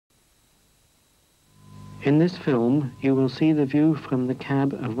In this film, you will see the view from the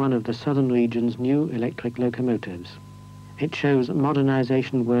cab of one of the Southern Region's new electric locomotives. It shows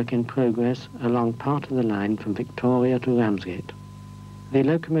modernisation work in progress along part of the line from Victoria to Ramsgate. The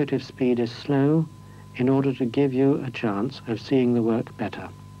locomotive speed is slow in order to give you a chance of seeing the work better.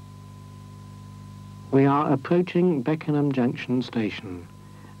 We are approaching Beckenham Junction station,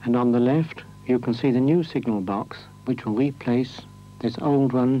 and on the left you can see the new signal box which will replace this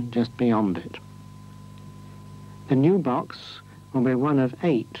old one just beyond it. The new box will be one of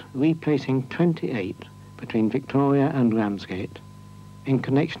 8, replacing 28 between Victoria and Ramsgate in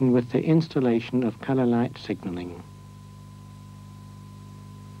connection with the installation of colour light signalling.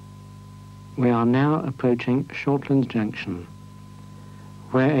 We are now approaching Shortlands Junction,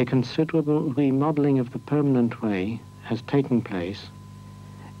 where a considerable remodelling of the permanent way has taken place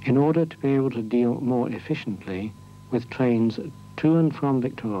in order to be able to deal more efficiently with trains to and from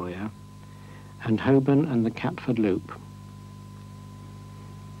Victoria and Holborn and the Catford Loop.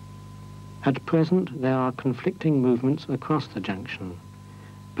 At present there are conflicting movements across the junction,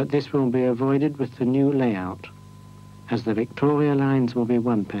 but this will be avoided with the new layout, as the Victoria lines will be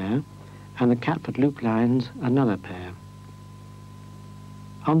one pair and the Catford Loop lines another pair.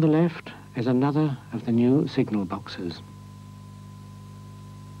 On the left is another of the new signal boxes.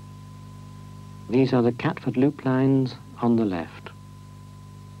 These are the Catford Loop lines on the left.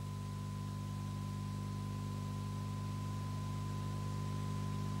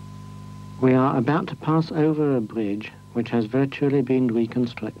 We are about to pass over a bridge which has virtually been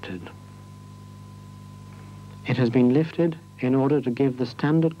reconstructed. It has been lifted in order to give the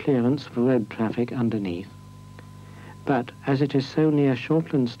standard clearance for road traffic underneath. But as it is so near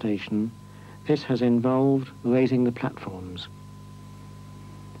Shortlands Station, this has involved raising the platforms.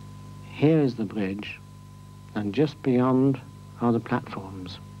 Here is the bridge, and just beyond are the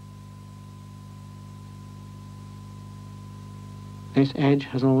platforms. This edge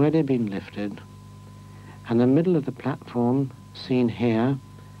has already been lifted, and the middle of the platform, seen here,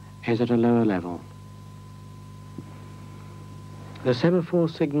 is at a lower level. The semaphore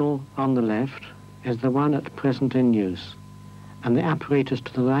signal on the left is the one at present in use, and the apparatus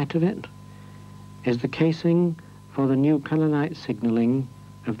to the right of it is the casing for the new colour light signalling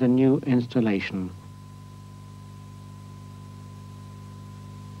of the new installation.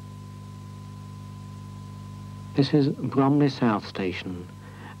 This is Bromley South station,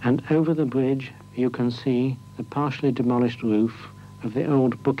 and over the bridge you can see the partially demolished roof of the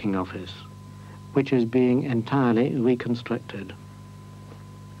old booking office, which is being entirely reconstructed.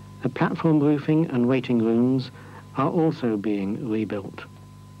 The platform roofing and waiting rooms are also being rebuilt.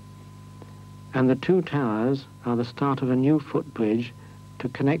 And the two towers are the start of a new footbridge to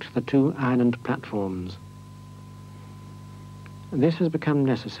connect the two island platforms. This has become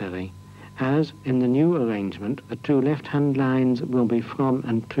necessary, as in the new arrangement the two left-hand lines will be from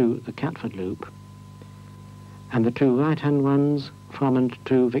and to the Catford Loop, and the two right-hand ones from and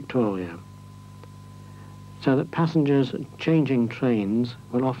to Victoria, so that passengers changing trains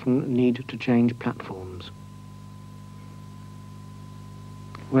will often need to change platforms.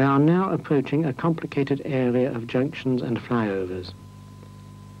 We are now approaching a complicated area of junctions and flyovers.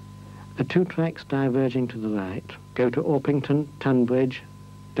 The two tracks diverging to the right go to Orpington, Tunbridge,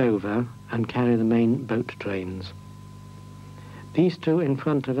 Dover, and carry the main boat trains. These two in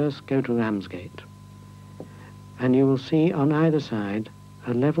front of us go to Ramsgate, and you will see on either side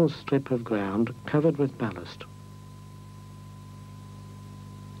a level strip of ground covered with ballast.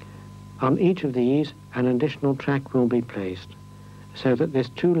 On each of these, an additional track will be placed, so that this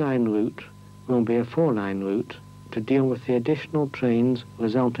two-line route will be a four-line route to deal with the additional trains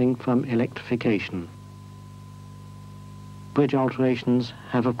resulting from electrification. Bridge alterations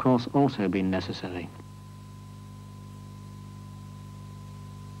have, of course, also been necessary.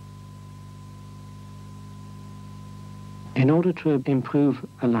 In order to improve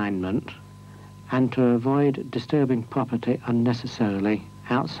alignment and to avoid disturbing property unnecessarily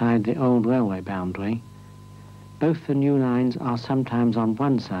outside the old railway boundary, both the new lines are sometimes on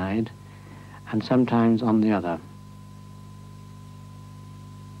one side and sometimes on the other.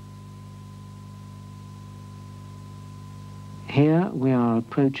 Here we are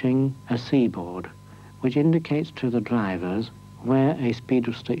approaching a seaboard, which indicates to the drivers where a speed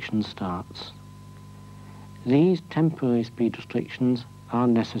restriction starts. These temporary speed restrictions are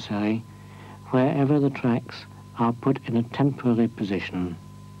necessary wherever the tracks are put in a temporary position.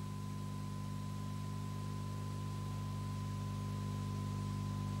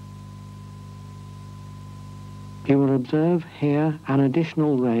 You will observe here an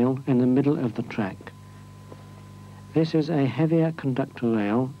additional rail in the middle of the track. This is a heavier conductor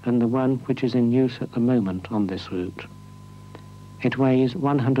rail than the one which is in use at the moment on this route. It weighs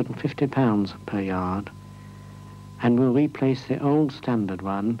 150 pounds per yard and will replace the old standard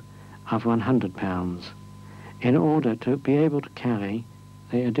one of 100 pounds in order to be able to carry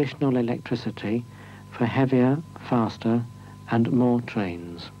the additional electricity for heavier, faster and more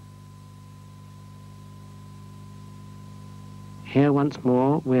trains. Here once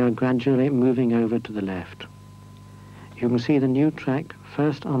more we are gradually moving over to the left. You can see the new track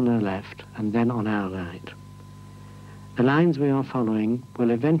first on the left and then on our right. The lines we are following will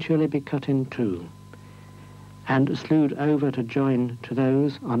eventually be cut in two and slewed over to join to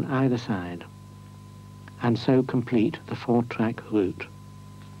those on either side, and so complete the four-track route.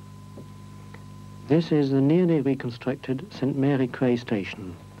 This is the nearly reconstructed St Mary Cray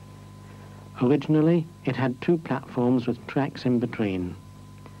station. Originally it had two platforms with tracks in between.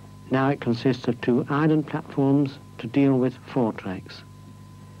 Now it consists of two island platforms to deal with four tracks.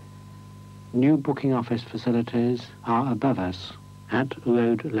 New booking office facilities are above us at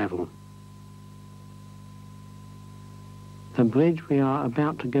road level. The bridge we are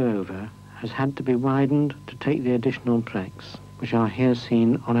about to go over has had to be widened to take the additional tracks, which are here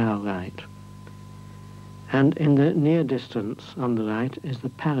seen on our right. And in the near distance on the right is the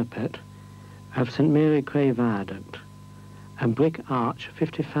parapet of St Mary Cray Viaduct, a brick arch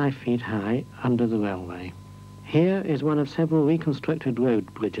 55 feet high under the railway. Here is one of several reconstructed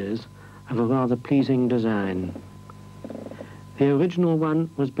road bridges of a rather pleasing design. The original one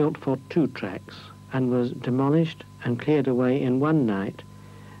was built for two tracks and was demolished and cleared away in one night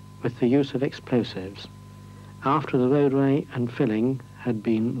with the use of explosives after the roadway and filling had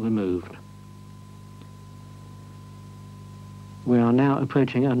been removed. We are now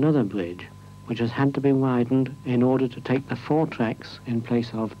approaching another bridge which has had to be widened in order to take the four tracks in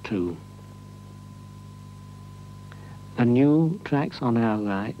place of two. The new tracks on our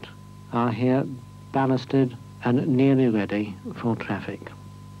right are here ballasted and nearly ready for traffic.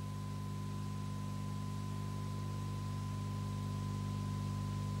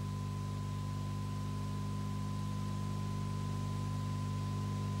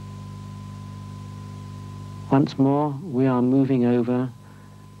 Once more we are moving over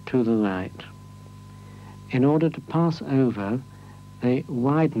to the right. In order to pass over the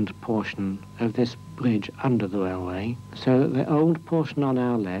widened portion of this bridge under the railway, so that the old portion on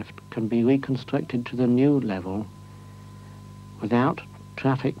our left can be reconstructed to the new level without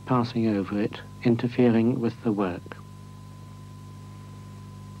traffic passing over it, interfering with the work.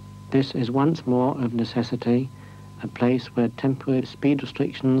 This is once more of necessity a place where temporary speed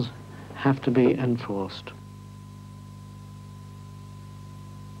restrictions have to be enforced.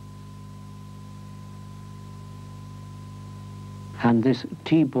 And this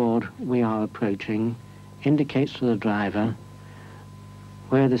T-board we are approaching indicates to the driver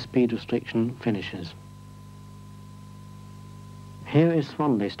where the speed restriction finishes. Here is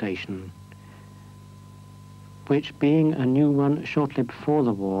Swanley Station, which, being a new one shortly before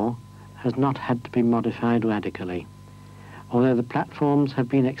the war, has not had to be modified radically, although the platforms have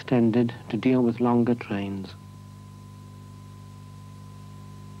been extended to deal with longer trains.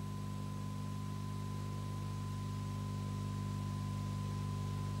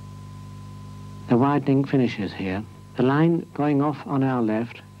 The widening finishes here. The line going off on our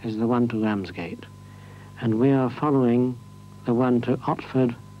left is the one to Ramsgate, and we are following the one to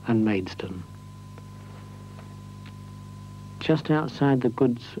Otford and Maidstone. Just outside the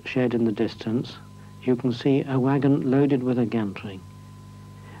goods shed in the distance, you can see a wagon loaded with a gantry,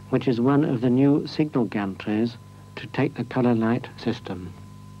 which is one of the new signal gantries to take the colour light system.